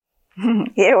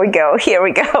Here we go. Here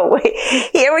we go.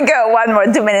 Here we go. One more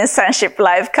Dominion Sonship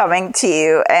Live coming to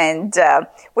you. And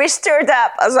we're stirred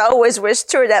up. As always, we're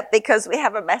stirred up because we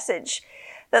have a message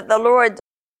that the Lord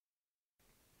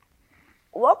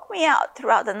woke me out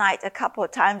throughout the night a couple of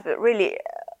times, but really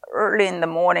early in the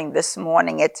morning, this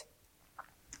morning, it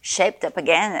shaped up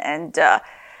again. And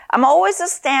I'm always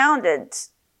astounded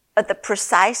at the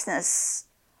preciseness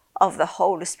of the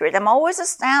Holy Spirit. I'm always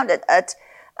astounded at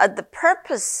the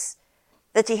purpose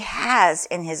that he has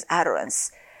in his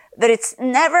utterance, that it's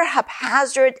never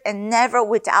haphazard and never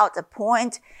without a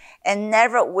point and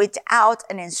never without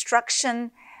an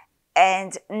instruction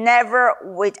and never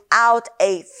without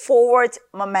a forward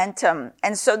momentum.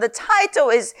 And so the title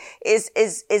is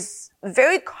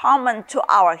very common to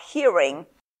our hearing,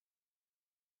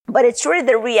 but it's really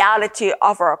the reality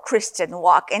of our Christian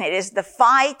walk, and it is the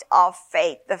fight of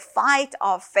faith, the fight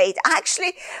of faith. I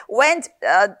actually went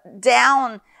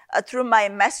down through my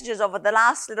messages over the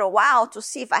last little while to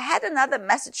see if I had another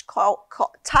message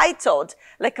titled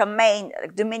like a main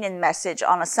Dominion message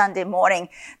on a Sunday morning,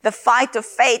 the fight of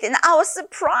faith. And I was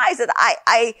surprised that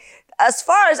I as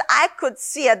far as I could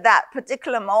see at that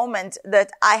particular moment,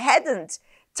 that I hadn't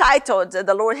titled,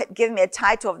 the Lord had given me a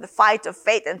title of the fight of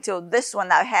faith until this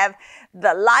one. I have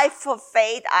the life of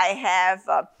faith. I have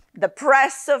the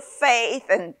press of faith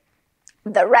and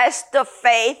the rest of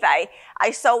faith. I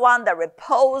saw one, the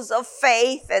repose of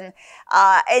faith, and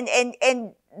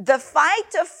the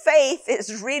fight of faith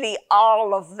is really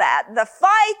all of that. The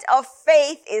fight of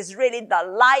faith is really the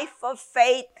life of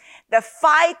faith. The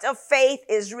fight of faith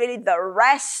is really the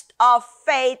rest of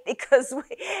faith, because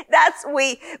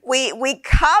we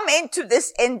come into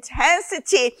this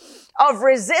intensity of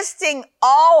resisting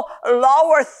all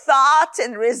lower thought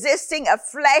and resisting a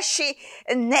fleshy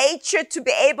nature to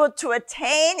be able to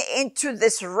attain into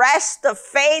this rest of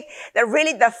faith that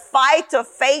really the fight of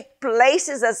faith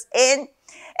places us in.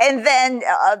 And then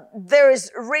there is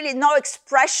really no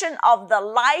expression of the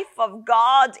life of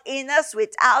God in us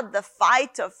without the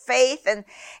fight of faith. And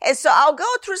so I'll go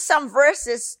through some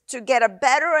verses to get a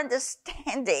better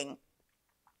understanding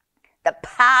the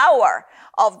power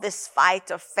of this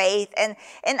fight of faith. And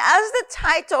as the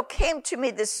title came to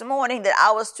me this morning, that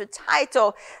I was to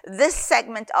title this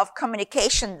segment of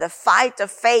communication, the fight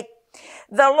of faith,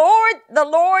 the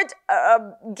Lord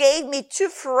gave me two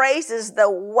phrases that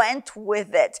went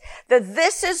with it, that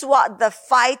this is what the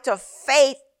fight of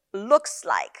faith looks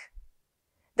like.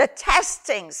 The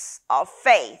testings of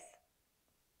faith.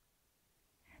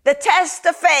 The test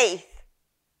of faith.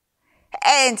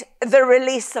 And the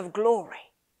release of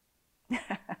glory.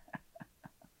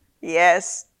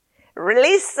 Yes.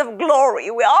 Release of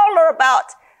glory. We all are about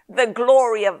the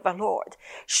glory of the Lord.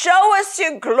 Show us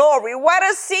your glory. Let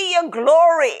us see your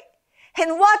glory.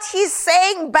 And what he's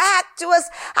saying back to us,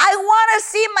 I want to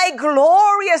see my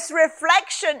glorious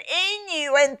reflection in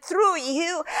you and through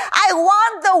you. I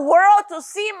want the world to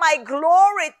see my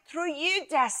glory through you,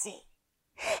 Deci.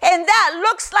 And that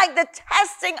looks like the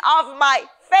testing of my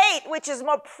faith, which is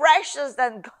more precious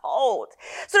than gold,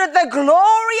 so that the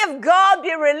glory of God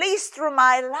be released through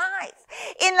my life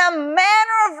in a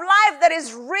manner of life that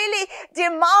is really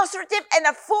demonstrative and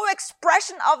a full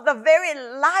expression of the very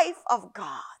life of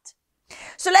God.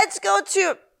 So let's go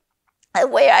to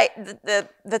where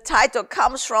the title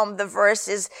comes from. The verse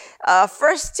is 1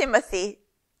 Timothy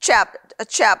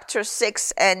chapter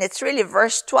 6, and it's really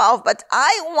verse 12, but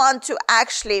I want to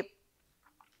actually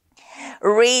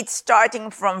read starting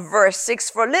from verse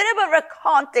 6 for a little bit of a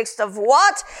context of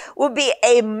what would be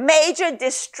a major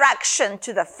distraction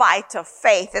to the fight of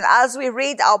faith. And as we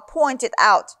read, I'll point it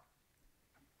out.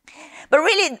 But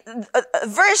really,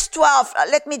 verse 12,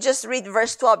 let me just read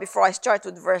verse 12 before I start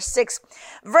with verse 6.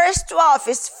 Verse 12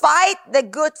 is fight the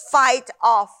good fight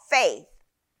of faith.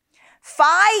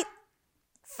 Fight.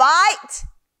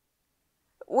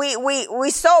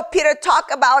 We saw Peter talk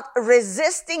about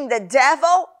resisting the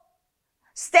devil.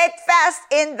 Steadfast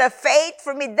in the faith.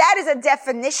 For me, that is a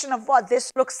definition of what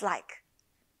this looks like.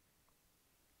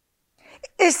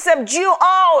 Is subdue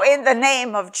all in the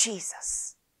name of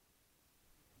Jesus.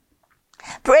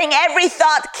 Bring every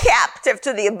thought captive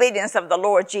to the obedience of the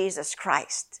Lord Jesus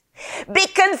Christ. Be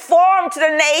conformed to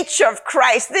the nature of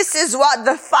Christ. This is what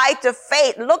the fight of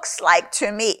faith looks like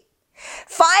to me.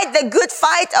 Fight the good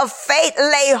fight of faith.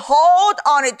 Lay hold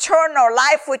on eternal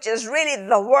life, which is really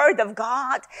the Word of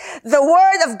God. The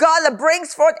Word of God that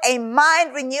brings forth a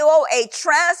mind renewal, a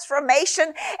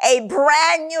transformation, a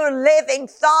brand new living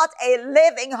thought, a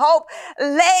living hope.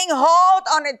 Laying hold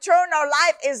on eternal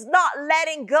life is not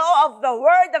letting go of the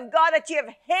Word of God that you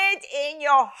have hid in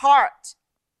your heart.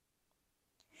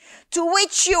 to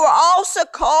which you are also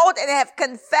called and have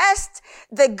confessed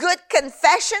the good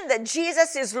confession that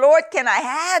Jesus is Lord. Can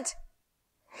I add?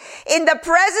 In the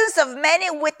presence of many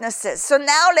witnesses. So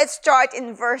now let's start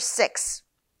in verse 6.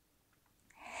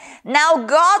 Now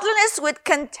godliness with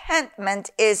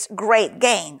contentment is great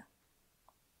gain.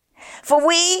 For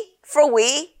we,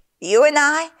 you and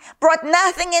I, brought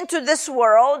nothing into this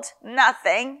world,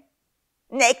 nothing.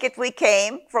 Naked we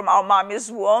came from our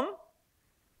mommy's womb.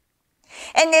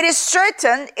 And it is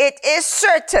certain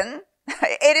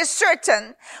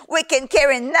we can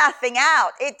carry nothing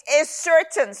out. It is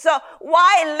certain. So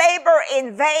why labor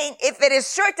in vain if it is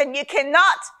certain you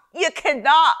cannot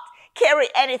carry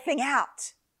anything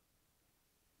out?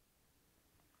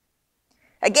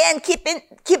 Again, keep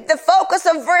the focus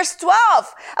of verse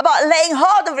 12 about laying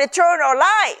hold of eternal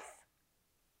life.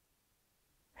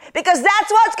 Because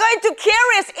that's what's going to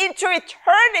carry us into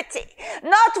eternity.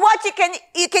 Not what you can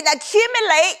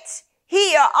accumulate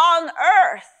here on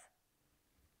earth.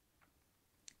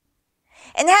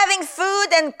 And having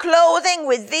food and clothing,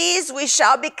 with these we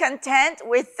shall be content.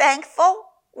 We're thankful.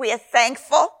 We are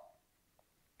thankful.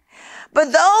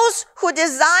 But those who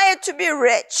desire to be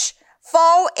rich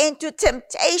fall into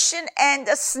temptation and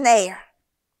a snare.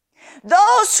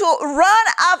 Those who run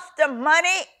after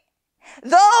money,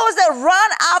 those that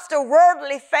run after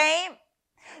worldly fame,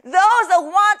 those that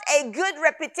want a good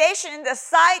reputation in the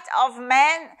sight of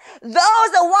men, those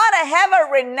that want to have a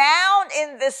renown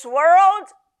in this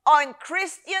world or in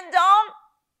Christendom,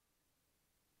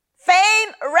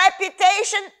 fame,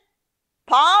 reputation,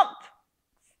 pomp,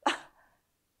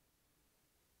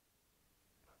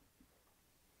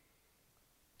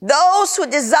 those who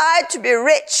desire to be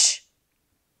rich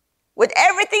with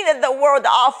everything that the world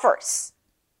offers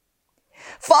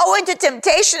fall into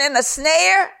temptation and a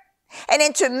snare and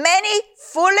into many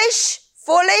foolish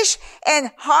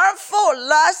and harmful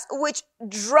lusts which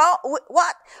drown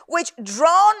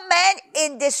men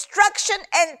in destruction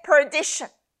and perdition.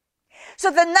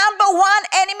 So the number one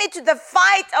enemy to the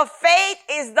fight of faith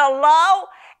is the love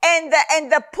and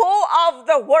the pull of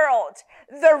the world.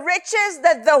 The riches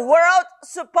that the world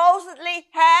supposedly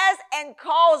has and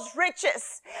calls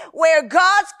riches. Where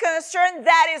God's concerned,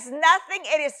 that is nothing.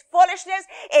 It is foolishness.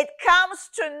 It comes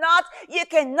to naught. You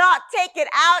cannot take it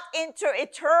out into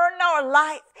eternal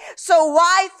life. So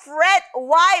why fret?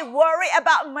 Why worry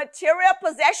about material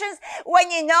possessions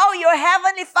when you know your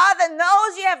Heavenly Father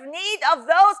knows you have need of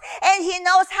those and He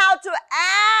knows how to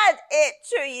add it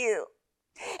to you.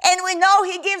 And we know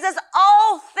He gives us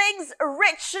all things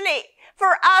richly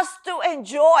for us to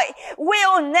enjoy.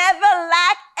 We'll never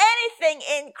lack anything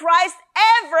in Christ,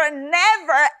 ever,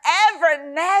 never.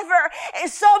 And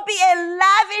so be a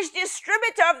lavish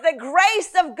distributor of the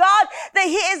grace of God that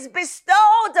He has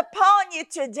bestowed upon you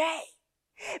today.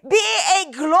 Be a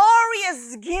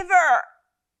glorious giver.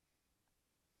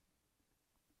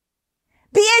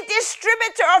 Be a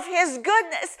distributor of His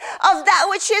goodness, of that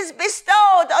which is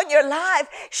bestowed on your life.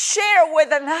 Share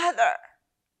with another.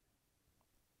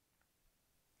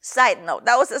 Side note.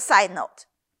 That was a side note.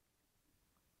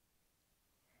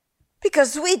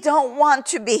 Because we don't want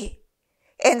to be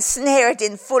ensnared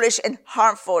in foolish and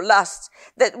harmful lusts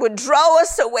that would draw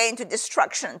us away into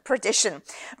destruction and perdition.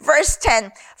 Verse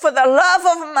 10, for the love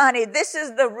of money, this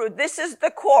is the root, this is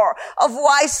the core of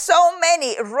why so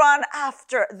many run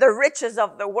after the riches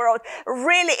of the world.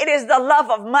 Really, it is the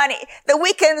love of money that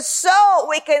we can so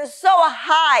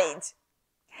hide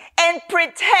and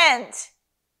pretend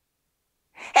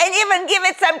and even give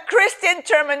it some Christian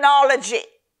terminology.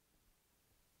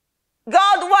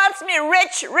 God wants me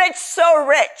rich, so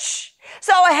rich.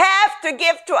 So I have to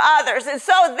give to others. And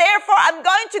so therefore I'm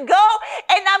going to go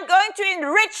and I'm going to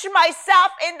enrich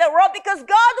myself in the world because God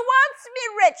wants me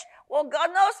rich. Well,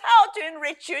 God knows how to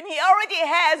enrich you, and He already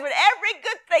has with every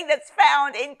good thing that's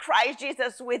found in Christ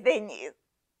Jesus within you.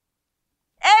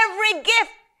 Every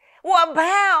gift will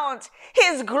abound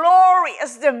His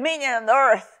glorious dominion on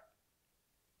earth.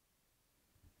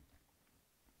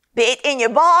 Be it in your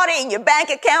body, in your bank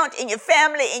account, in your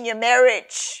family, in your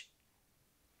marriage.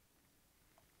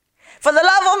 For the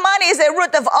love of money is a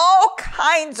root of all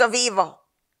kinds of evil.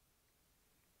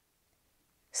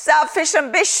 Selfish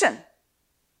ambition,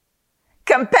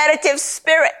 competitive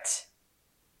spirit,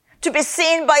 to be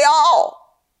seen by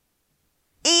all.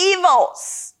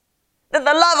 Evils that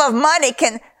the love of money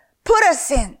can put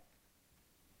us in.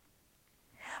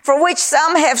 For which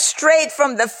some have strayed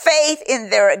from the faith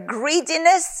in their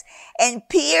greediness and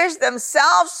pierced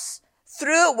themselves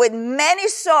through with many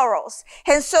sorrows.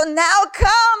 And so now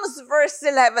comes verse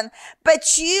 11.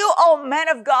 But you, O man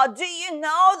of God, do you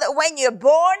know that when you're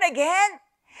born again,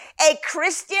 a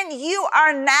Christian, you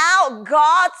are now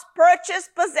God's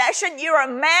purchased possession. You're a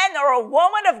man or a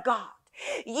woman of God.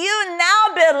 You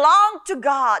now belong to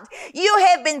God. You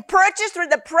have been purchased with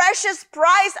the precious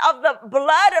price of the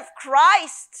blood of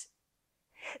Christ.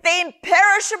 The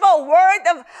imperishable word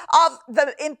of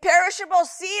the imperishable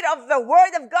seed of the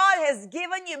word of God has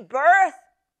given you birth.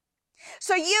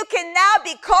 So you can now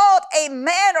be called a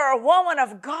man or a woman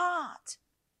of God.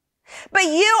 But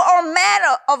you are man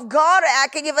of God, I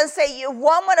can even say you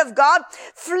woman of God,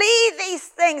 flee these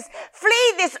things.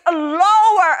 Flee this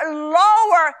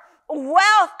lower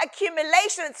wealth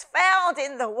accumulation that's found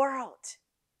in the world.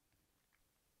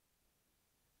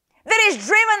 That is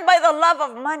driven by the love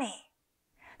of money.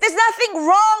 There's nothing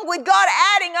wrong with God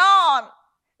adding on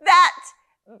that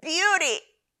beauty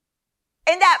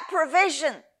and that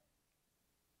provision.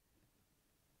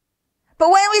 But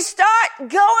when we start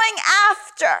going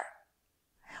after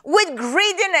with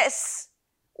greediness,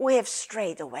 we have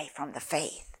strayed away from the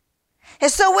faith. And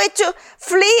so we're to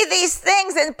flee these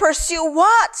things and pursue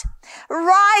what?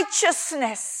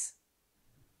 Righteousness.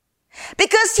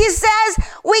 Because he says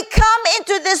we come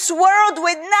into this world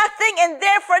with nothing and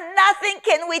therefore nothing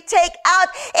can we take out.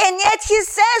 And yet he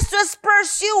says to us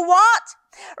pursue what?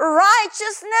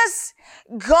 Righteousness,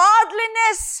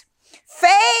 godliness,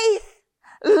 faith,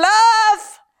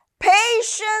 love,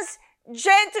 patience,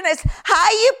 gentleness.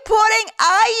 Are you putting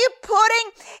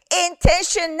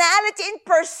intentionality in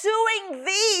pursuing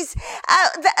these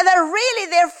that really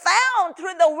they're found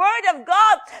through the word of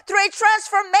God, through a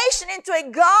transformation into a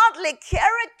godly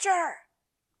character,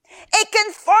 a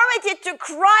conformity to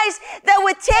Christ that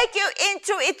would take you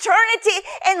into eternity,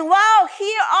 and while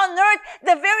here on earth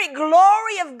the very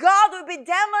glory of God will be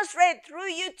demonstrated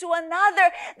through you to another.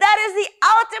 That is the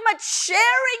ultimate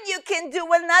sharing you can do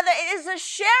with another. It is a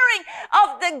sharing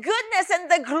of the goodness and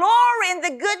the glory and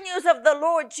the good news of the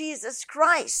Lord Jesus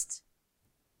Christ.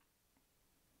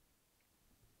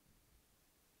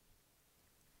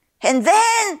 And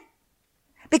then,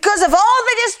 because of all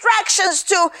the distractions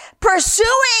to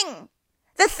pursuing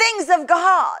the things of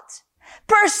God,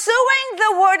 pursuing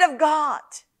the word of God,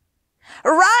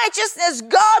 righteousness,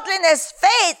 godliness,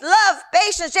 faith, love,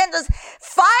 patience, gentleness,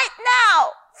 fight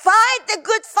now. Fight the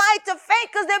good fight of faith,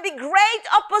 because there'll be great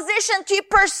opposition to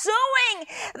pursuing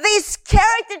these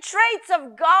character traits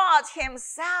of God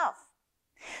himself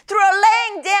through a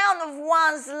laying down of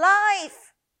one's life,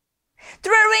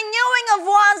 through a renewing of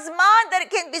one's mind, that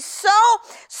it can be so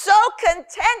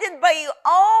contented by your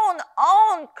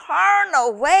own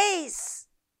carnal ways.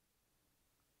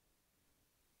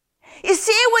 You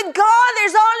see, with God,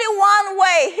 there's only one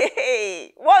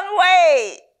way. One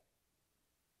way.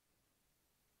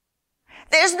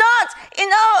 There's not,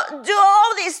 do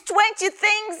all these 20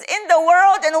 things in the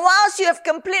world, and once you have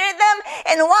completed them,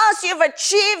 and once you've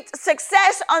achieved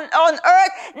success on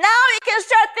earth, now you can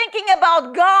start thinking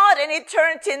about God and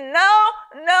eternity.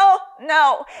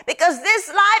 No. Because this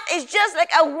life is just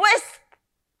like a wisp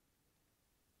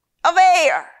of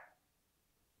air,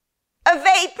 a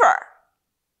vapor.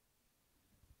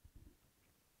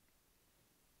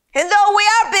 And though we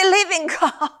are believing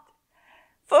God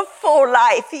for full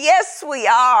life, yes we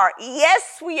are.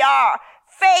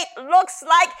 Faith looks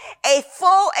like a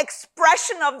full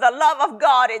expression of the love of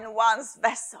God in one's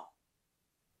vessel.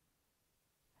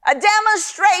 A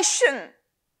demonstration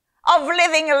of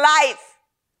living life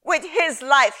with his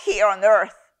life here on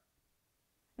earth.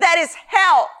 That is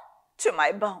health to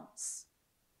my bones.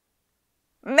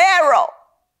 Marrow,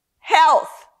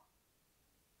 health.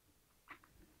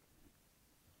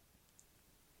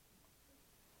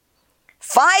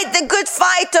 Fight the good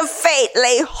fight of faith.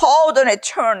 Lay hold on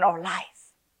eternal life.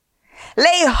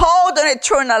 Lay hold on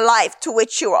eternal life, to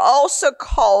which you are also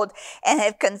called and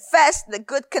have confessed the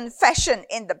good confession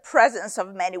in the presence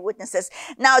of many witnesses.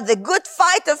 Now, the good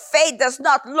fight of faith does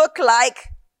not look like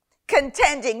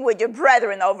contending with your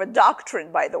brethren over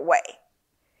doctrine, by the way.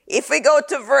 If we go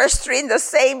to verse 3 in the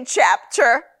same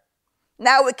chapter,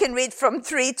 now we can read from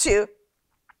 3 to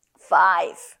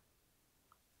 5.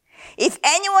 If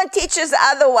anyone teaches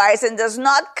otherwise and does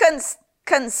not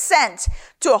consent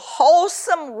to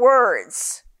wholesome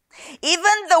words,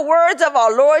 even the words of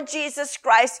our Lord Jesus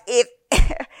Christ, if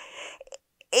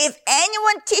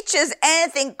anyone teaches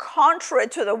anything contrary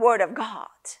to the word of God,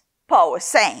 Paul was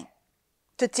saying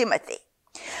to Timothy,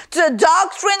 to the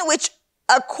doctrine which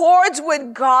accords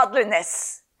with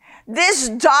godliness. This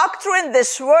doctrine,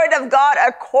 this word of God,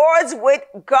 accords with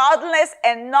godliness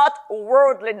and not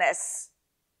worldliness.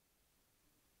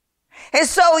 And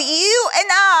so you and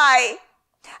I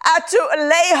are to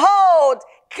lay hold,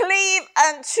 cleave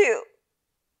unto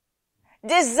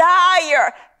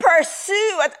desire,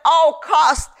 pursue at all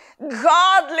costs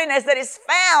godliness that is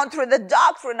found through the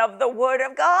doctrine of the Word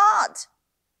of God.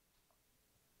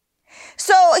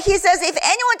 So he says, if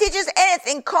anyone teaches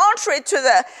anything contrary to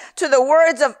the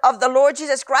words of the Lord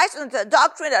Jesus Christ and the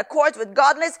doctrine that accords with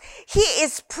godliness, he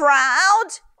is proud,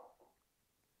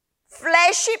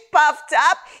 fleshy, puffed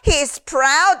up. He is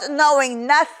proud, knowing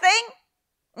nothing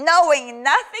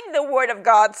the Word of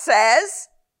God says,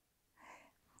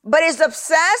 but is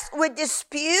obsessed with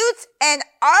disputes and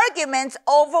arguments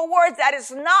over words. That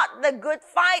is not the good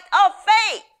fight of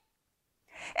faith.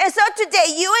 And so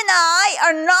today, you and I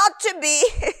are not to be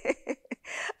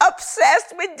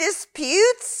obsessed with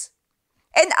disputes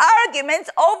and arguments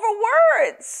over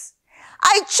words.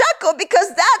 I chuckle because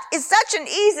that is such an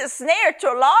easy snare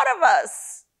to a lot of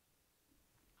us.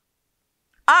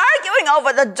 Arguing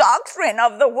over the doctrine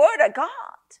of the Word of God.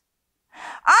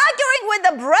 Arguing with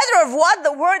the brother of what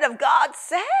the Word of God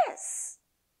says.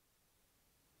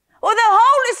 Well, the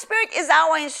Holy Spirit is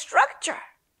our instructor.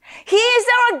 He is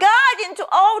our guide into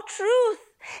all truth.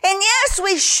 And yes,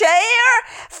 we share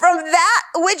from that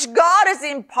which God has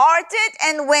imparted.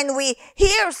 And when we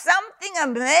hear something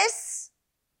amiss,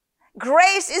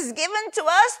 grace is given to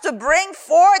us to bring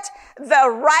forth the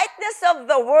rightness of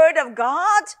the Word of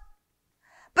God.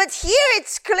 But here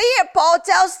it's clear, Paul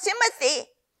tells Timothy,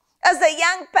 as a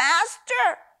young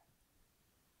pastor,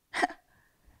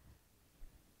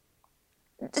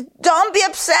 don't be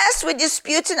obsessed with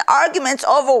disputes and arguments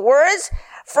over words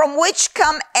from which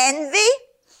come envy,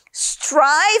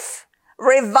 strife,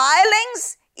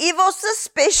 revilings, evil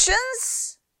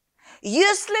suspicions,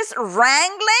 useless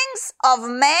wranglings of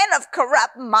men of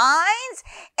corrupt minds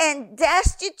and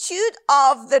destitute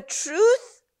of the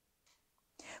truth,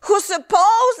 who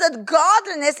suppose that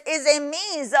godliness is a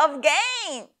means of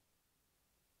gain.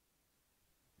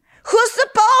 Who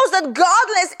suppose that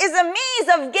godliness is a means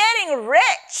of getting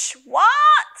rich?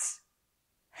 What?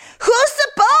 Who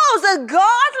suppose that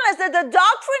godliness, that the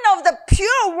doctrine of the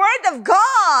pure Word of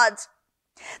God,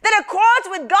 that accords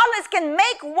with godliness, can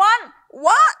make one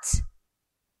what?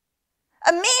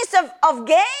 A means of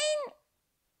gain?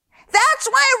 That's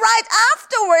why right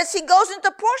afterwards he goes into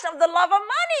a portion of the love of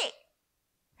money.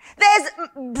 There's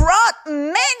brought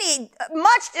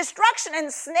much destruction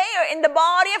and snare in the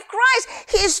body of Christ.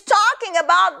 He's talking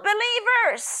about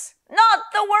believers, not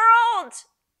the world.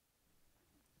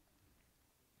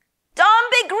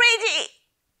 Don't be greedy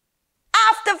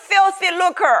after filthy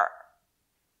lucre.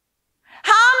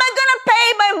 How am I going to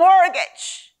pay my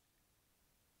mortgage?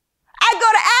 I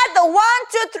got to add the 1,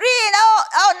 2, 3,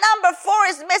 and number 4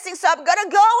 is missing, so I'm going to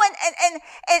go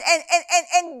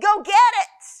and go get it.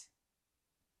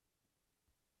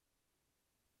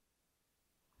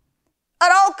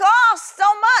 At all costs, so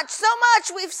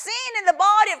much we've seen in the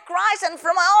body of Christ and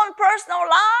from our own personal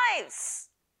lives.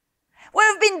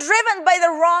 We've been driven by the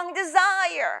wrong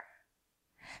desire.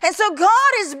 And so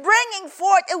God is bringing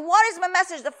forth, and what is my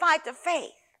message? The fight of faith.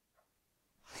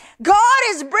 God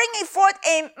is bringing forth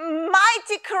a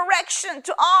mighty correction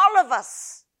to all of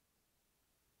us.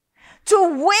 To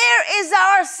where is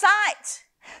our sight?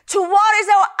 To what is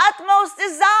our utmost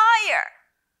desire?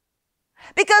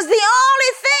 Because the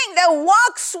only thing that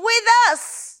walks with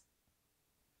us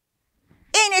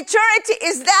in eternity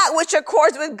is that which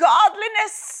accords with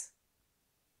godliness.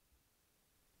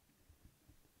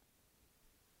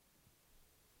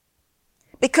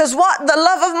 Because what? The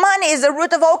love of money is the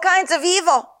root of all kinds of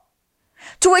evil,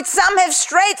 to which some have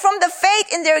strayed from the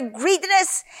faith in their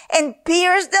greediness and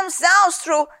pierced themselves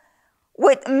through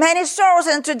with many sorrows.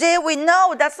 And today we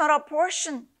know that's not our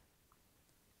portion.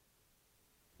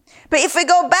 But if we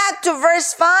go back to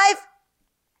verse 5,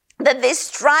 that these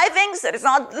strivings, that is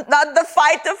not the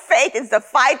fight of faith, it's the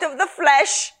fight of the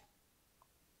flesh.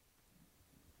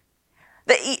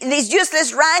 These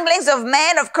useless wranglings of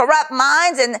men of corrupt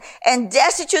minds and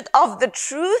destitute of the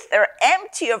truth, they're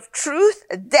empty of truth,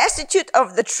 destitute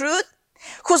of the truth,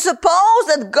 who suppose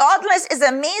that godliness is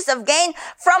a means of gain.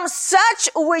 From such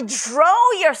withdraw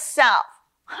yourself.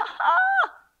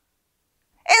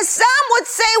 And some would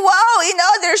say, well,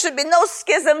 there should be no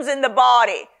schisms in the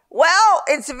body. Well,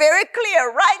 it's very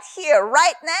clear right here,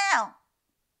 right now.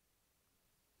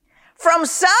 From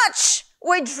such,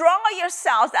 withdraw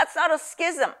yourselves. That's not a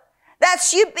schism.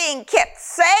 That's you being kept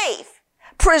safe.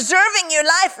 Preserving your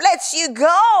life lets you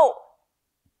go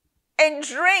and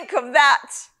drink of that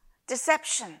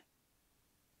deception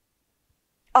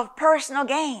of personal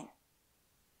gain.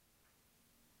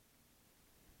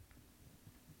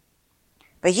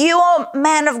 But you, O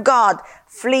man of God,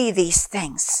 flee these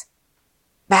things.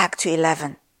 Back to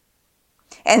 11.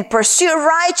 And pursue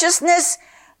righteousness,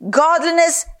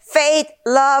 godliness, faith,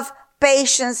 love,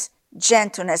 patience,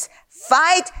 gentleness.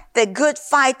 Fight the good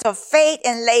fight of faith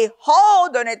and lay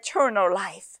hold on eternal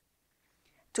life,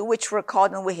 to which we're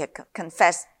called and we have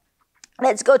confessed.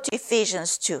 Let's go to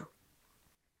Ephesians 2.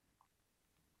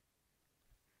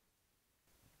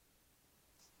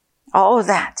 All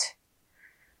that.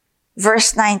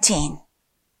 Verse 19.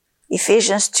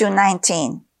 Ephesians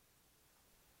 2:19.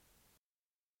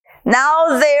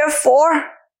 Now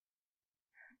therefore,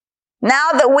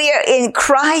 now that we are in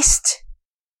Christ,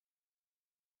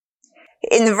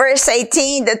 in verse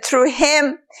 18, that through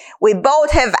him we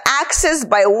both have access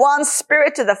by one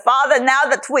Spirit to the Father. Now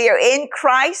that we are in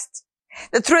Christ,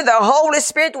 that through the Holy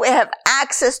Spirit we have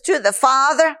access to the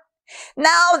Father.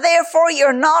 Now therefore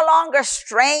you're no longer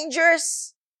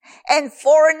strangers and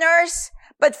foreigners,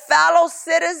 but fellow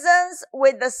citizens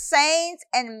with the saints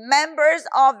and members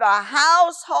of the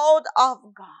household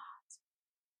of God.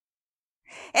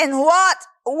 And what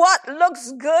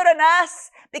looks good on us,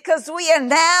 because we are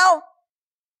now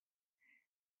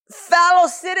fellow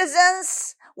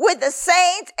citizens with the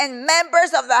saints and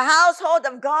members of the household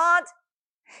of God,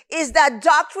 is that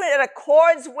doctrine that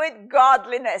accords with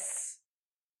godliness.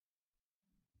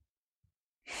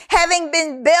 Having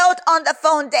been built on the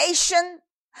foundation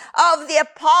of the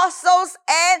apostles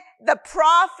and the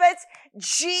prophets,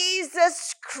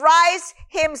 Jesus Christ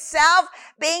himself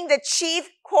being the chief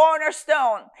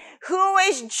cornerstone. Who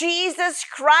is Jesus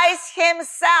Christ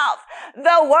himself?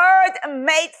 The Word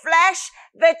made flesh,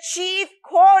 the chief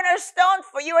cornerstone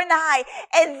for you and I.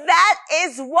 And that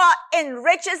is what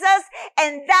enriches us,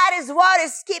 and that is what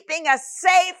is keeping us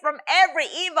safe from every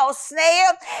evil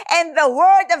snare. And the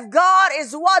Word of God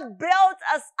is what builds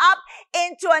us up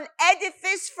into an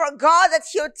edifice for God, that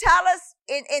he'll tell us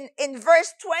in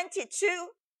verse 22.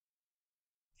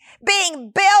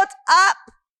 Being built up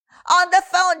on the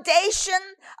foundation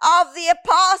of the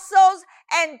apostles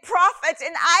and prophets.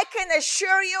 And I can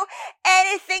assure you,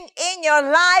 anything in your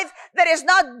life that is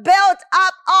not built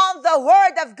up on the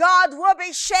Word of God will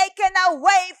be shaken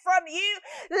away from you,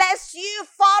 lest you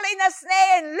fall in a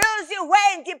snare and lose your way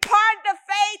and depart the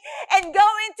faith and go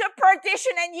into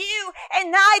perdition. And you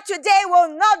and I today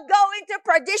will not go into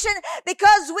perdition,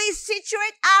 because we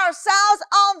situate ourselves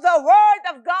on the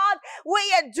Word of God. We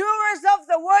are doers of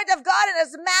the Word of God. And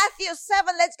as Matthew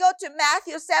 7, let's go to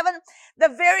Matthew 7, the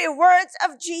very words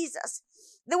of Jesus.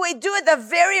 That we do the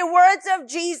very words of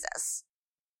Jesus.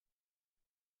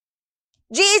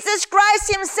 Jesus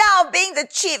Christ himself being the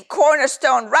chief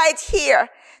cornerstone right here.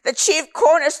 The chief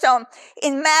cornerstone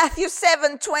in Matthew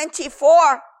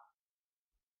 7:24.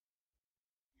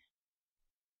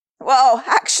 Well,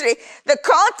 actually, the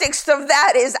context of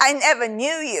that is, I never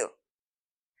knew you.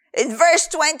 In verse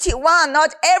 21,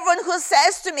 not everyone who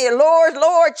says to me, Lord,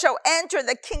 Lord, shall enter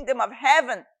the kingdom of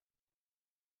heaven,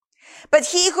 but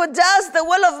he who does the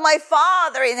will of my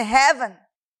Father in heaven.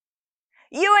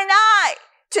 You and I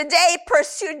today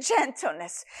pursue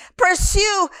gentleness.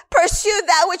 Pursue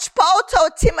that which Paul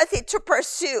told Timothy to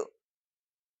pursue.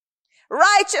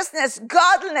 Righteousness,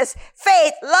 godliness,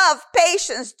 faith, love,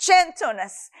 patience,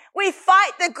 gentleness. We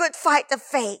fight the good fight of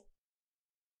faith.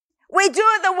 We do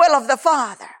the will of the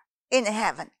Father in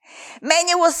heaven.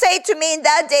 Many will say to me in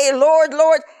that day, Lord,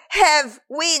 Lord, have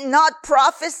we not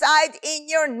prophesied in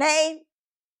your name?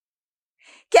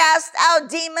 Cast out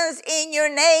demons in your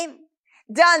name?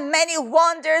 Done many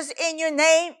wonders in your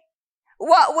name?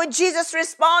 What would Jesus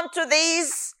respond to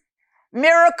these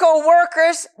miracle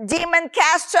workers, demon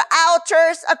caster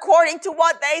outers, according to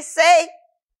what they say?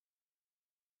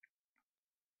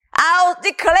 I'll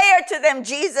declare to them,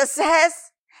 Jesus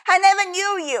says, I never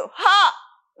knew you. Ha!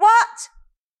 What?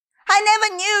 I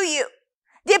never knew you.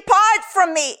 Depart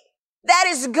from me. That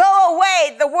is go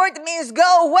away. The word means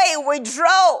go away,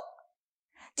 withdraw.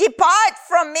 Depart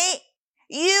from me,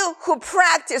 you who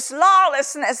practice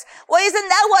lawlessness. Well, isn't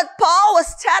that what Paul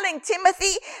was telling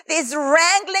Timothy? These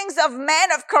wranglings of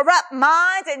men of corrupt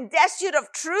minds and destitute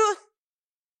of truth.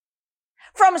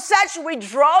 From such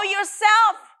withdraw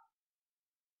yourself,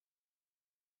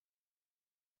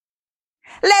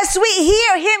 lest we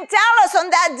hear him tell us on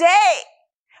that day,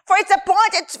 for it's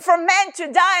appointed for men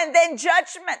to die and then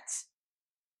judgment.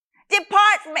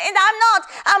 Depart from me. And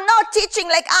I'm not teaching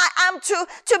like I'm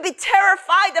to be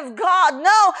terrified of God.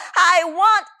 No, I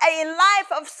want a life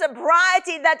of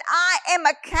sobriety, that I am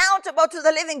accountable to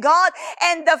the living God.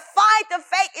 And the fight of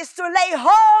faith is to lay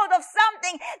hold of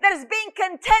something that is being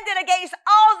contended against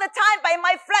all the time by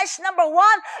my flesh. Number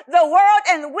one, the world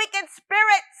and wicked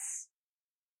spirits.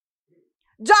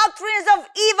 Doctrines of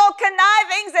evil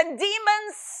connivings and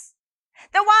demons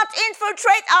that want to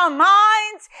infiltrate our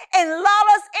minds and lull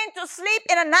us into sleep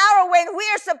in an hour when we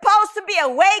are supposed to be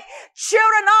awake,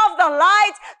 children of the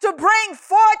light, to bring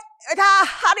forth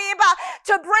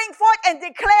and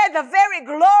declare the very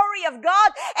glory of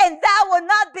God. And that will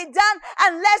not be done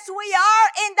unless we are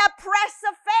in the press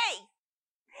of faith,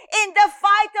 in the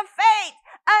fight of faith,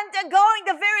 undergoing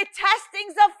the very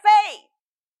testings of faith.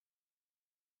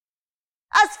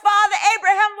 As Father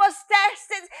Abraham was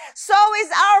tested, so is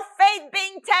our faith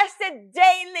being tested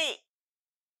daily.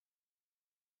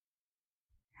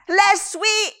 Lest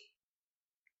we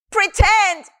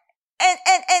pretend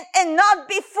and not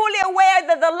be fully aware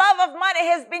that the love of money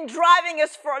has been driving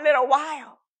us for a little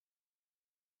while.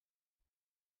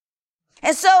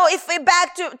 And so if we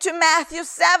back to Matthew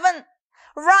 7,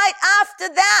 right after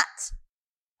that,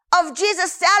 of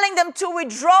Jesus telling them to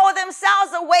withdraw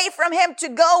themselves away from him, to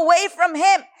go away from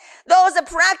him, those that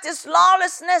practice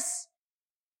lawlessness,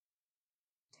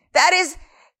 that is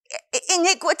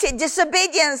iniquity,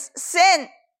 disobedience, sin,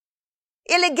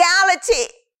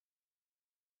 illegality,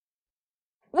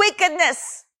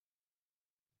 wickedness.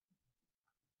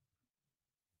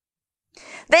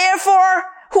 Therefore,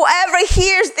 whoever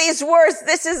hears these words,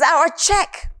 this is our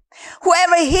check.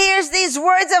 Whoever hears these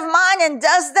words of mine and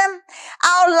does them,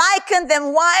 I'll liken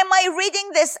them. Why am I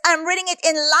reading this? I'm reading it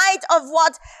in light of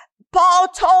what Paul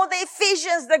told the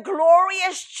Ephesians, the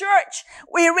glorious church.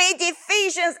 We read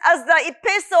Ephesians as the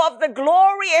epistle of the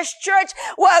glorious church,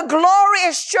 where a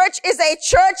glorious church is a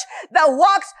church that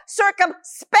walks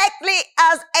circumspectly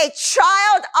as a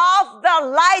child of the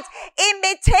light,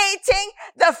 imitating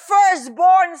the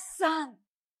firstborn son.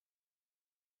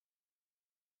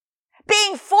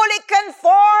 Being fully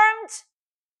conformed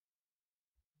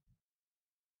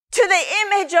to the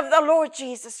image of the Lord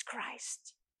Jesus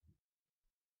Christ.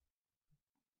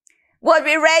 What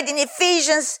we read in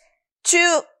Ephesians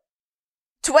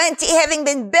 2:20, having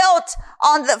been built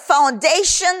on the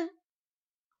foundation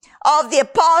of the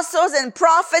apostles and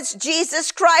prophets,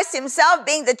 Jesus Christ himself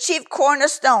being the chief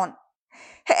cornerstone.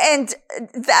 And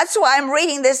that's why I'm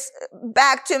reading this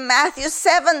back to Matthew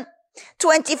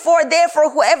 7:24. Therefore,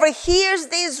 whoever hears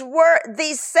these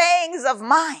sayings of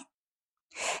mine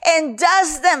and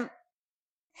does them,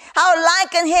 I'll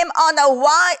liken him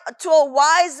to a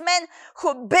wise man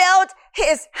who built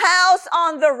his house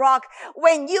on the rock.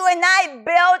 When you and I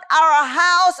build our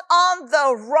house on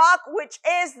the rock, which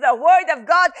is the word of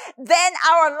God, then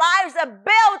our lives are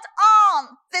built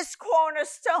on this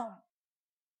cornerstone.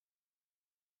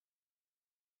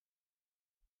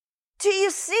 Do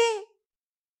you see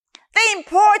the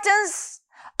importance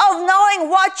of knowing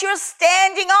what you're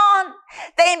standing on?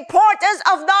 The importance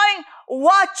of knowing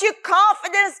what your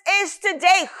confidence is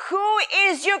today. Who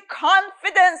is your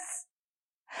confidence?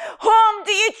 Whom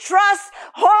do you trust?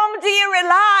 Whom do you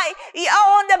rely? Your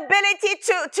own ability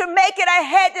to make it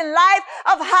ahead in life,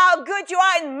 of how good you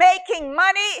are in making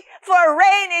money for a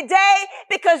rainy day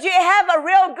because you have a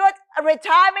real good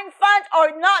retirement fund,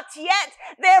 or not yet.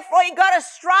 Therefore, you got to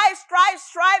strive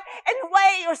and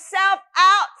weigh yourself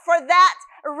out for that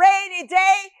rainy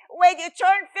day when you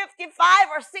turn 55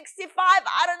 or 65.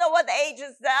 I don't know what the age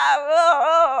is.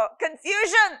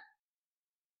 Confusion.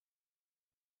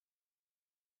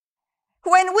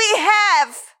 When we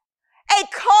have a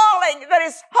calling that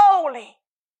is holy,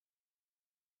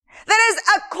 that is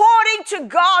according to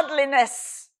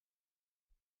godliness,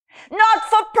 not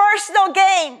for personal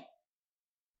gain,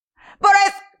 but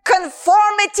a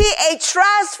conformity, a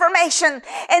transformation.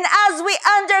 And as we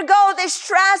undergo this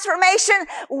transformation,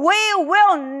 we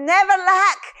will never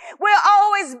lack. We'll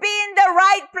always be in the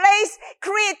right place.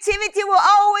 Creativity will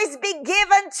always be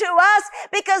given to us,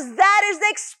 because that is the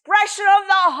expression of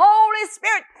the Holy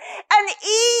Spirit. An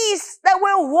ease that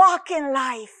will walk in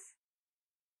life.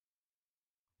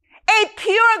 A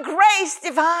pure grace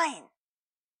divine.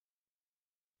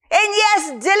 And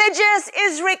yes, diligence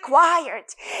is required.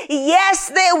 Yes,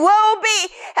 there will be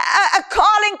a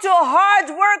calling to hard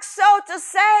work, so to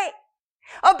say,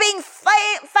 of being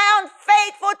found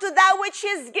faithful to that which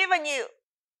He's given you.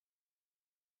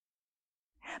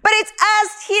 But it's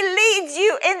as He leads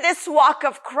you in this walk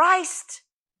of Christ.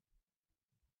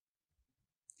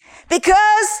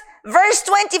 Because verse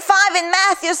 25 in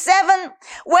Matthew 7,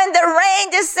 when the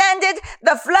rain descended,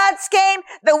 the floods came,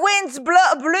 the winds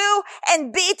blew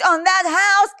and beat on that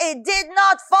house, it did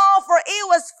not fall, for it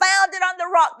was founded on the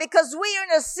rock. Because we are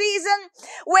in a season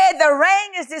where the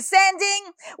rain is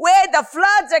descending, where the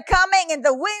floods are coming and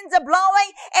the winds are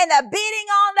blowing and are beating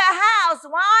on the house.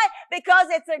 Why? Because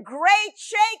it's a great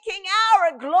shaking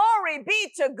hour. Glory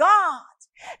be to God.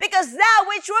 Because that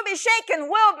which will be shaken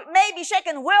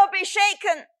will be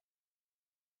shaken.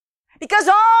 Because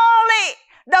only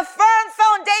the firm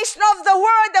foundation of the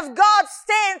word of God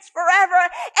stands forever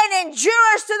and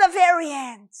endures to the very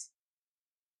end.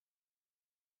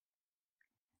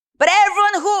 But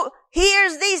everyone who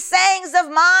hears these sayings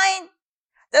of mine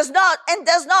does not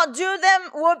do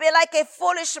them will be like a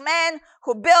foolish man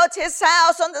who built his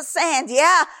house on the sand.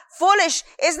 Yeah, foolish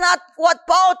is not what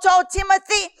Paul told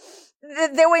Timothy.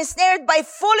 They were ensnared by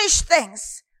foolish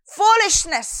things.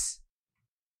 Foolishness.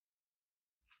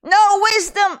 No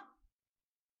wisdom.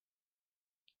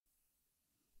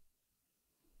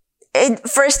 In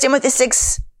 1 Timothy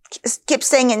 6, keep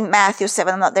saying in Matthew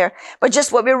 7, I'm not there, but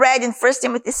just what we read in 1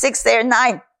 Timothy 6 there,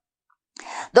 9.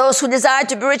 Those who desire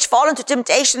to be rich fall into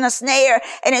temptation, a snare,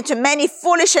 and into many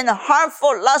foolish and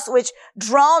harmful lusts which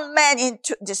drown men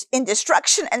in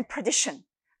destruction and perdition.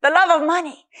 The love of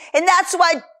money. And that's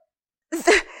why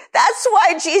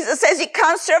Jesus says you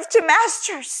can't serve two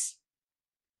masters.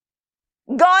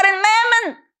 God and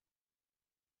mammon.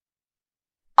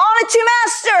 Only two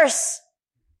masters.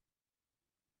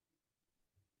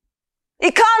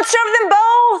 You can't serve them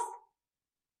both.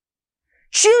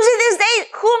 Choose this day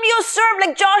whom you serve,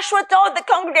 like Joshua told the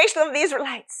congregation of the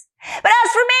Israelites. But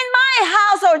as for me and my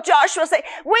household, Joshua said,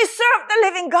 we serve the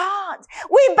living God.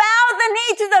 We bow the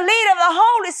knee to the lead of the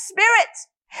Holy Spirit.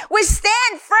 We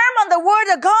stand firm on the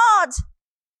word of God.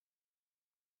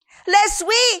 Lest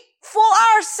we fool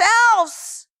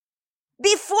ourselves,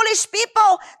 be foolish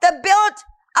people that build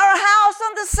our house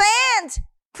on the sand.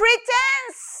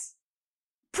 Pretense.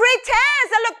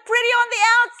 That look pretty on the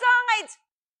outside,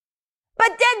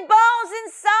 but dead bones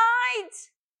inside.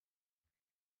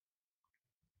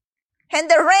 And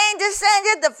the rain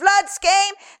descended, the floods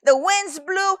came, the winds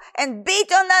blew and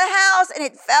beat on that house, and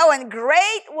it fell, and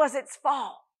great was its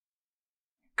fall.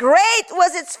 Great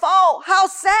was its fall. How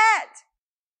sad.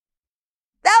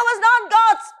 That was not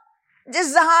God's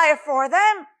desire for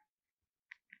them.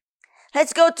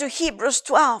 Let's go to Hebrews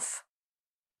 12.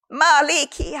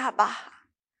 Maliki Abba.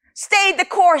 Stay the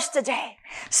course today.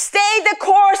 Stay the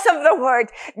course of the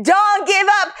word. Don't give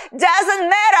up. Doesn't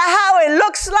matter how it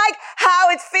looks like, how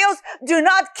it feels. Do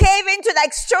not cave into the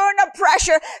external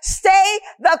pressure. Stay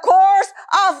the course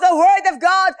of the word of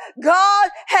God. God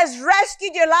has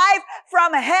rescued your life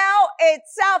from hell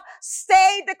itself.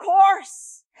 Stay the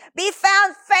course. Be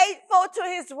found faithful to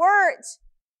his word.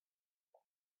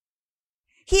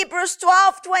 Hebrews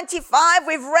 12:25.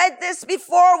 We've read this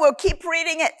before. We'll keep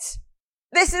reading it.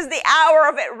 This is the hour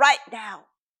of it right now.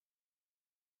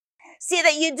 See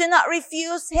that you do not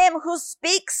refuse him who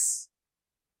speaks.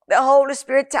 The Holy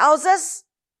Spirit tells us.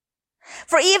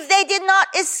 For if they did not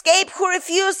escape who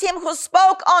refused him who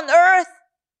spoke on earth,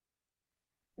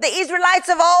 the Israelites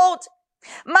of old,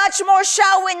 much more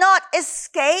shall we not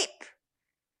escape.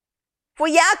 For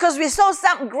because we saw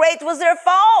something great was their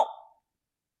fault.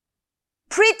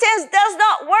 Pretense does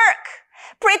not work.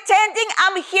 Pretending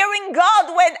I'm hearing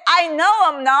God when I know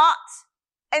I'm not.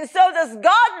 And so does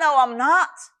God know I'm not.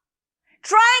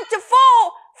 Trying to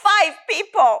fool 5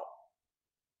 people.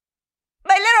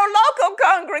 My little local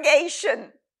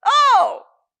congregation. Oh,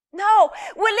 no.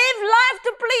 We live life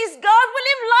to please God. We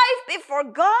live life before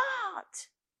God.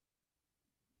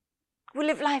 We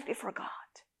live life before God.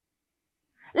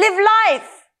 Live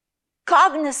life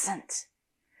cognizant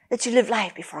that you live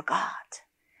life before God.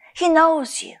 He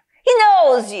knows you. He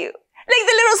knows you. Like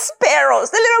the little sparrows,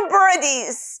 the little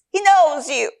birdies. He knows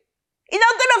you. You're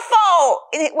not going to fall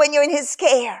when you're in his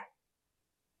care.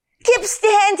 Keep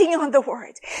standing on the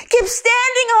word. Keep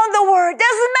standing on the word.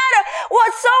 Doesn't matter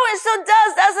what so-and-so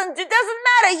doesn't do. Doesn't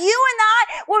matter. You and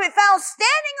I will be found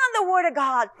standing on the word of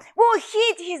God. We'll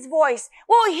heed his voice.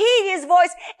 We'll heed his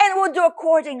voice and we'll do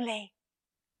accordingly.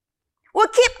 We'll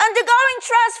keep undergoing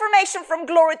transformation from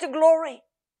glory to glory.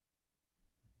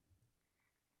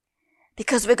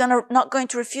 Because we're not going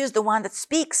to refuse the one that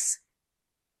speaks.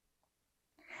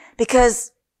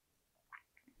 Because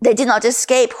they did not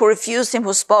escape who refused him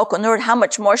who spoke on earth. How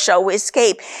much more shall we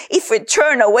escape if we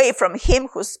turn away from him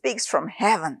who speaks from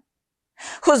heaven?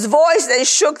 Whose voice then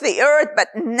shook the earth, but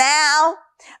now,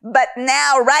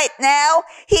 right now,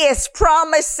 he has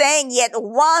promised, saying, yet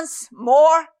once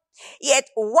more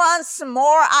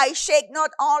I shake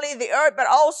not only the earth, but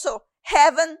also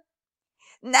heaven.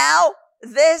 Now,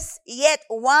 this yet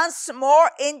once more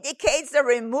indicates the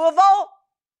removal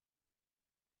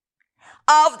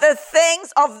of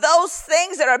those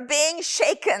things that are being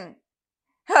shaken.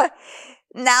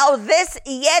 Now this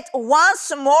yet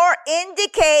once more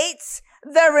indicates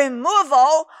the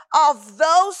removal of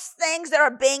those things that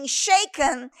are being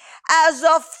shaken, as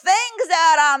of things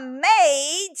that are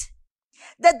made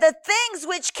that the things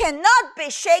which cannot be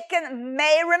shaken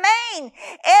may remain.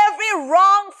 Every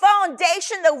wrong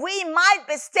foundation that we might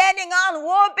be standing on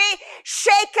will be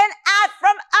shaken out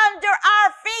from under our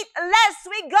feet, lest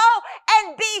we go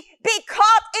and be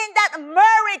caught in that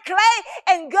murky clay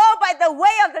and go by the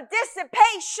way of the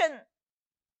dissipation.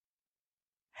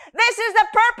 This is the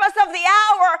purpose of the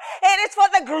hour. It is for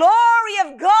the glory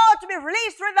of God to be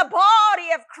released through the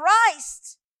body of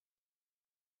Christ.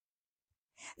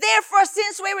 Therefore,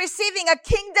 since we're receiving a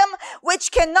kingdom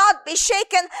which cannot be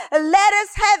shaken, let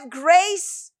us have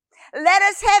grace. Let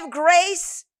us have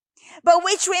grace, by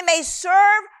which we may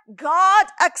serve God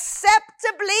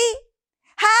acceptably.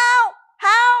 How?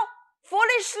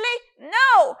 Foolishly?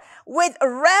 No. With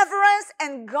reverence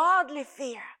and godly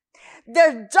fear.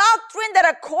 The doctrine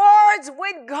that accords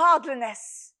with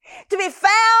godliness. To be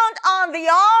found on the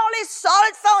only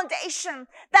solid foundation,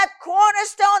 that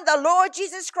cornerstone, the Lord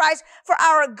Jesus Christ. For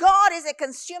our God is a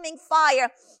consuming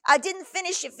fire. I didn't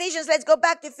finish Ephesians. Let's go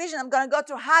back to Ephesians. I'm going to go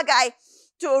to Haggai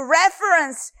to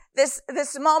reference this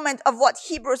moment of what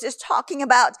Hebrews is talking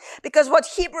about. Because what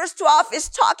Hebrews 12 is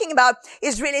talking about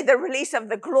is really the release of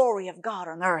the glory of God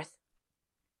on earth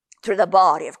through the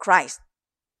body of Christ.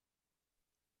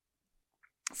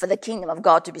 For the kingdom of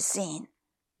God to be seen.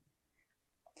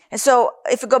 And so,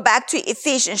 if we go back to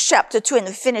Ephesians chapter 2 and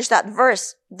we finish that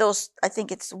verse, I think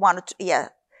it's 1 or 2,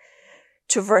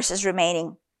 2 verses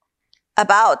remaining,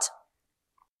 about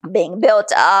being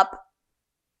built up.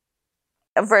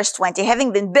 Verse 20,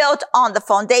 having been built on the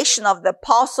foundation of the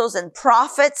apostles and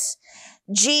prophets,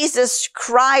 Jesus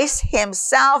Christ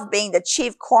himself being the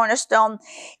chief cornerstone,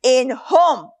 in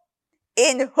whom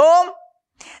the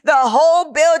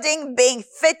whole building being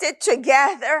fitted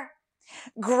together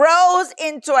grows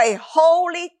into a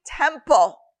holy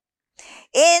temple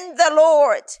in the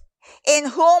Lord, in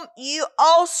whom you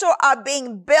also are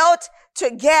being built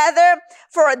together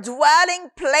for a dwelling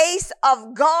place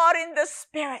of God in the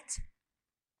Spirit,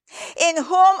 in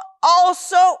whom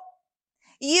also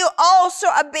you also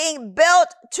are being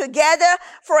built together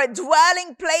for a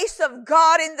dwelling place of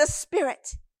God in the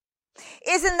Spirit.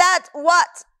 Isn't that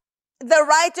what the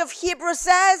writer of Hebrews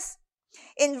says?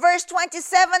 In verse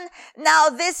 27, now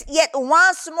this yet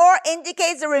once more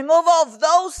indicates the removal of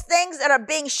those things that are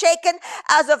being shaken,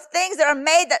 as of things that are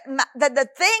made, that the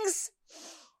things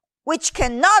which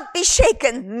cannot be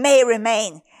shaken may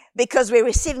remain, because we're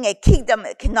receiving a kingdom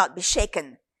that cannot be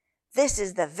shaken. This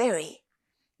is the very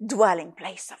dwelling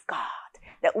place of God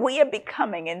that we are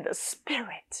becoming in the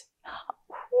Spirit.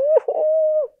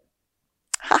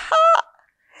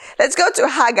 Let's go to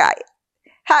Haggai.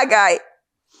 Haggai.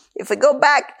 If we go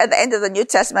back at the end of the New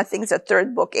Testament, I think it's the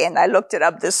third book in. I looked it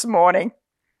up this morning.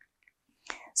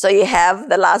 So you have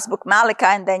the last book, Malachi,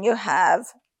 and then you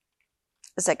have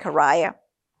Zechariah,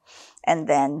 and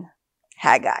then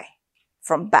Haggai,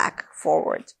 from back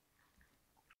forward.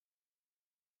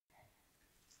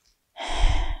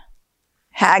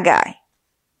 Haggai,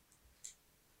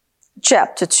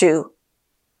 chapter 2.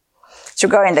 It's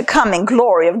regarding the coming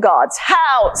glory of God's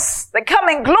house. The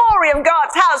coming glory of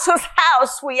God's house, whose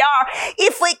house we are,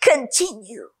 if we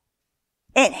continue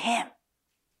in Him.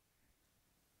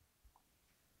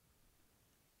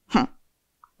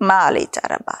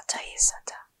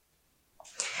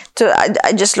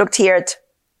 I just looked here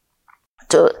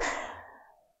to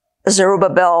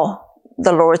Zerubbabel,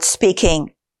 the Lord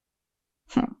speaking.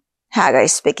 Haggai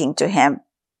speaking to him.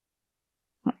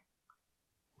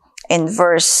 In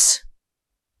verse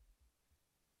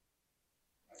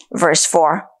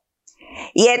 4.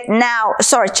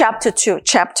 Chapter 2,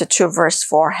 verse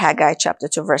 4. Haggai chapter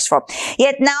 2, verse 4.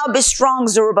 Yet now be strong,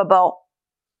 Zerubbabel,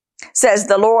 says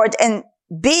the Lord, and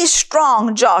be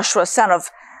strong, Joshua, son of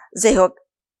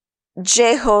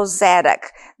Jehozadak,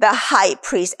 the high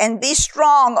priest, and be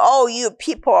strong, O you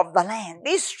people of the land.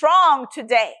 Be strong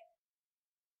today.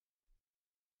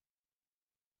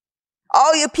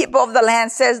 All you people of the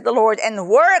land, says the Lord, and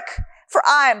work, for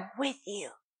I am with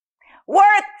you.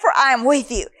 Work, for I am with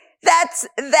you. That's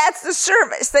the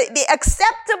service, the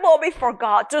acceptable before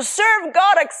God, to serve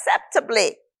God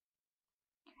acceptably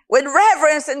with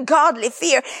reverence and godly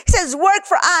fear. He says, work,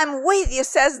 for I am with you,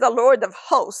 says the Lord of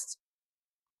hosts.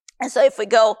 And so if we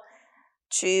go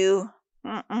to,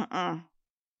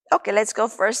 okay, let's go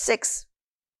verse 6.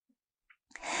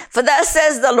 For thus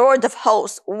says the Lord of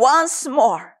hosts, once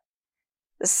more,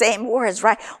 the same words,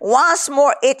 right? Once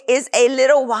more, it is a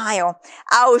little while.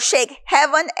 I will shake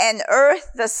heaven and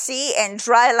earth, the sea and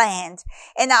dry land.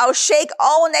 And I will shake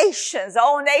all nations.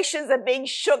 All nations are being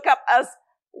shook up as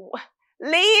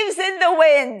leaves in the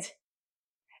wind.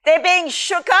 They're being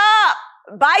shook up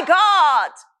by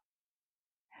God.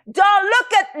 Don't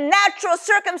look at natural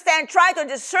circumstance, try to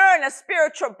discern a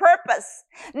spiritual purpose.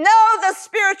 Know the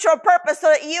spiritual purpose so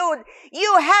that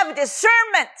you have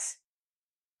discernment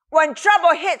when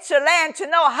trouble hits your land to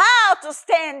know how to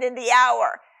stand in the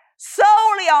hour.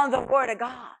 Solely on the Word of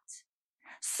God.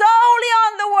 Solely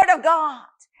on the Word of God.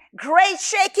 Great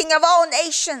shaking of all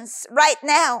nations right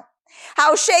now.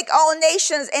 I'll shake all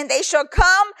nations, and they shall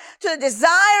come to the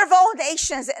desire of all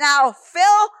nations, and I'll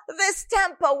fill this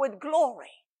temple with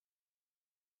glory.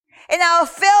 And I'll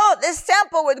fill this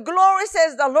temple with glory,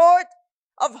 says the Lord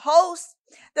of hosts.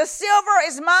 The silver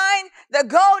is mine. The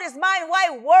gold is mine. Why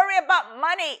worry about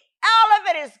money? All of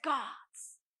it is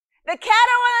God's. The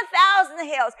cattle on 1,000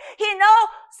 hills. He knows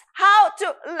how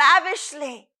to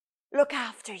lavishly look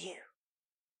after you.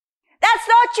 That's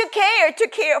not you to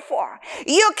care for.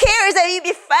 You care is that you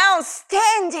be found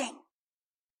standing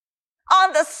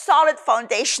on the solid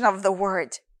foundation of the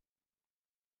Word.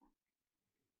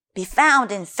 Be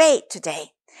found in faith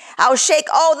today. I'll shake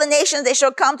all the nations. They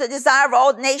shall come to desire of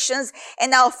all nations,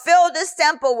 and I'll fill this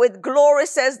temple with glory,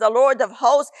 says the Lord of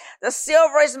hosts. The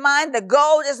silver is mine. The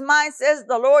gold is mine, says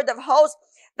the Lord of hosts.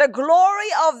 The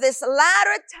glory of this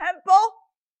latter temple,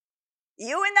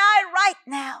 you and I right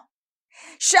now,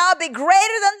 shall be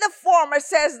greater than the former,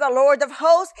 says the Lord of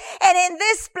hosts. And in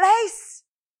this place,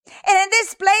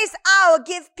 I will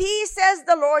give peace, says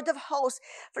the Lord of hosts.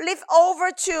 Flip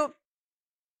over to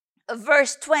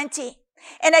verse 20.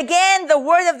 And again, the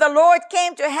word of the Lord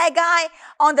came to Haggai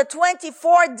on the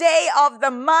 24th day of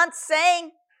the month,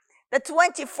 saying, the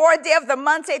 24th day of the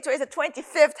month, say today is the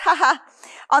 25th,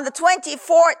 on the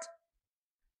 24th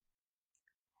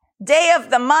day of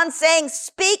the month, saying,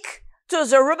 speak to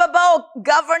Zerubbabel,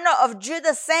 governor of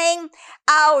Judah, saying,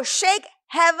 I'll shake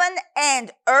heaven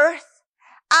and earth.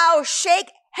 I'll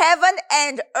shake heaven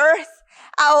and earth.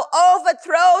 I'll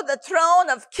overthrow the throne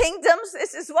of kingdoms.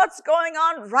 This is what's going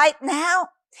on right now.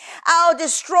 I'll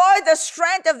destroy the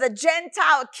strength of the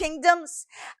Gentile kingdoms.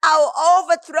 I'll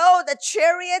overthrow the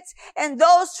chariots and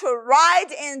those who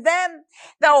ride in them.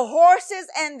 The horses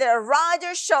and their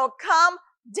riders shall come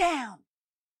down.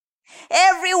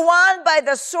 Everyone by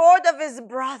the sword of his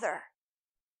brother.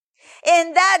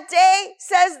 In that day,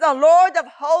 says the Lord of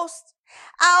hosts,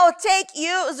 I'll take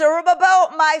you,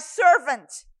 Zerubbabel, my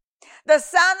servant, the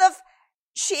son of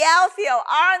Shealtiel.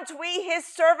 Aren't we his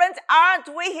servants? Aren't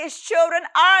we his children?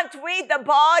 Aren't we the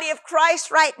body of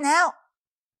Christ right now?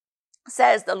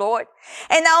 Says the Lord.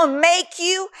 And I'll make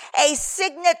you a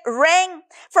signet ring,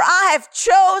 for I have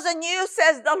chosen you,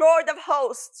 says the Lord of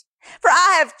hosts. For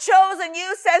I have chosen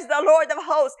you, says the Lord of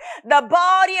hosts. The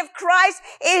body of Christ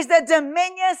is the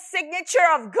dominion signature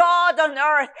of God on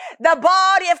earth. The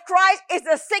body of Christ is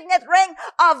the signet ring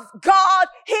of God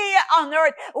here on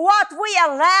earth. What we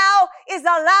allow is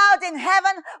allowed in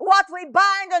heaven. What we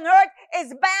bind on earth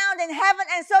is bound in heaven.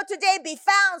 And so today be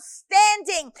found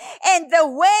standing. And the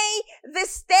way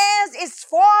this stance is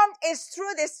formed is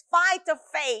through this fight of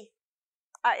faith.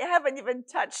 I haven't even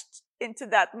touched into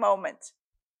that moment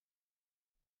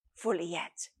fully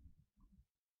yet.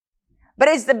 But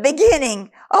it's the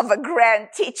beginning of a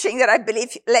grand teaching that I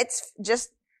believe. Let's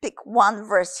just pick one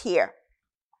verse here.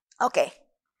 Okay.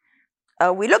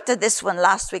 We looked at this one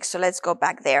last week, so let's go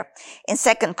back there. In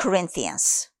 2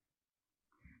 Corinthians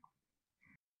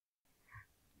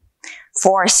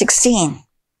 4:16.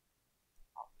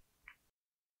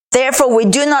 Therefore we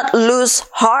do not lose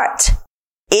heart,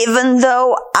 even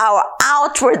though our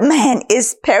outward man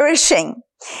is perishing.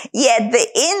 Yet the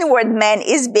inward man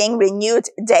is being renewed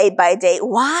day by day.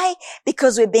 Why?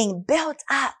 Because we're being built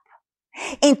up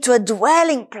into a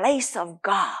dwelling place of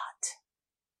God.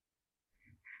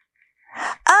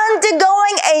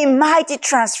 Undergoing a mighty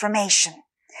transformation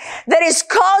that is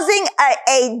causing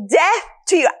a death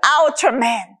to your outer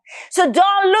man. So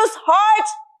don't lose heart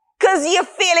because you're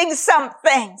feeling some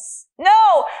things.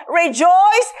 No,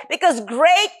 rejoice because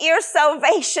great your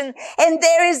salvation, and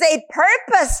there is a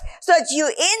purpose so that you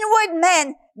inward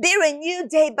man be renewed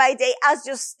day by day as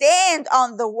you stand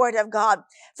on the word of God.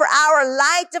 For our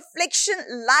light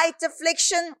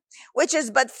affliction, which is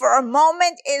but for a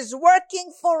moment, is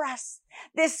working for us.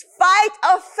 This fight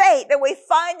of faith that we're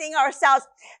finding ourselves,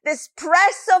 this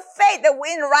press of faith that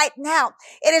we're in right now,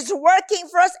 it is working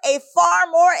for us a far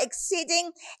more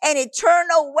exceeding and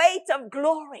eternal weight of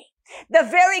glory. The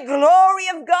very glory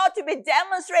of God to be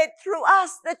demonstrated through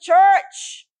us, the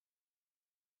church.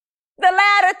 The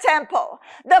latter temple,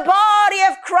 the body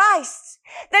of Christ,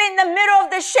 that in the middle of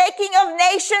the shaking of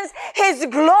nations, his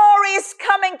glory is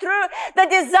coming through, the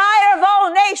desire of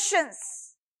all nations.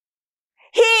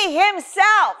 He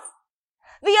himself,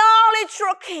 the only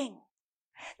true King,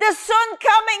 the soon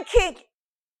coming King,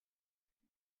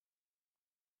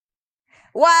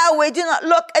 while we do not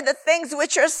look at the things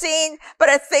which are seen, but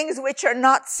at things which are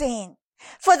not seen.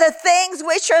 For the things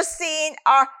which are seen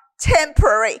are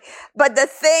temporary, but the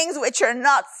things which are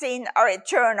not seen are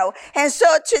eternal. And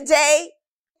so today,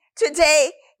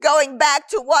 going back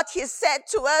to what he said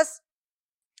to us,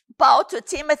 Paul to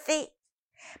Timothy,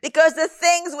 because the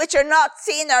things which are not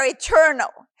seen are eternal.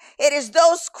 It is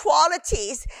those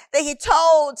qualities that he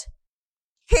told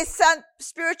his son,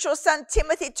 spiritual son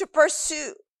Timothy, to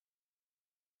pursue.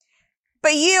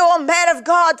 But you, O man of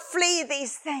God, flee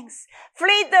these things.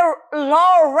 Flee the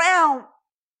low realm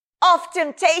of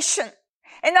temptation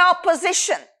and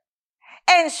opposition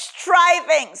and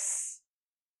strivings,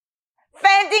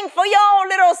 fending for your own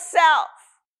little self.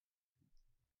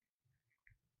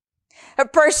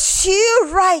 Pursue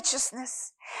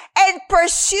righteousness, and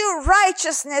pursue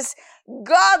righteousness,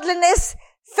 godliness,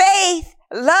 faith,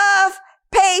 love,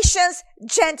 patience,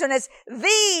 gentleness.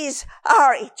 These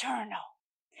are eternal.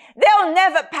 They'll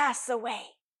never pass away.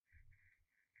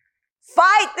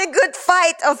 Fight the good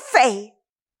fight of faith.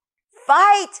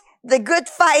 Fight the good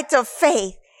fight of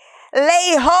faith.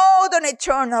 Lay hold on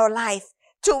eternal life,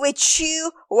 to which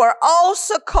you were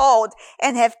also called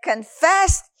and have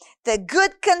confessed the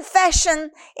good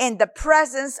confession in the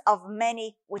presence of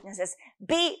many witnesses.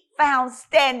 Be found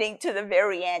standing to the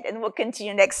very end. And we'll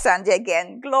continue next Sunday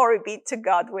again. Glory be to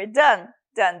God. We're done.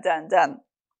 Done.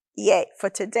 Yay for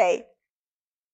today.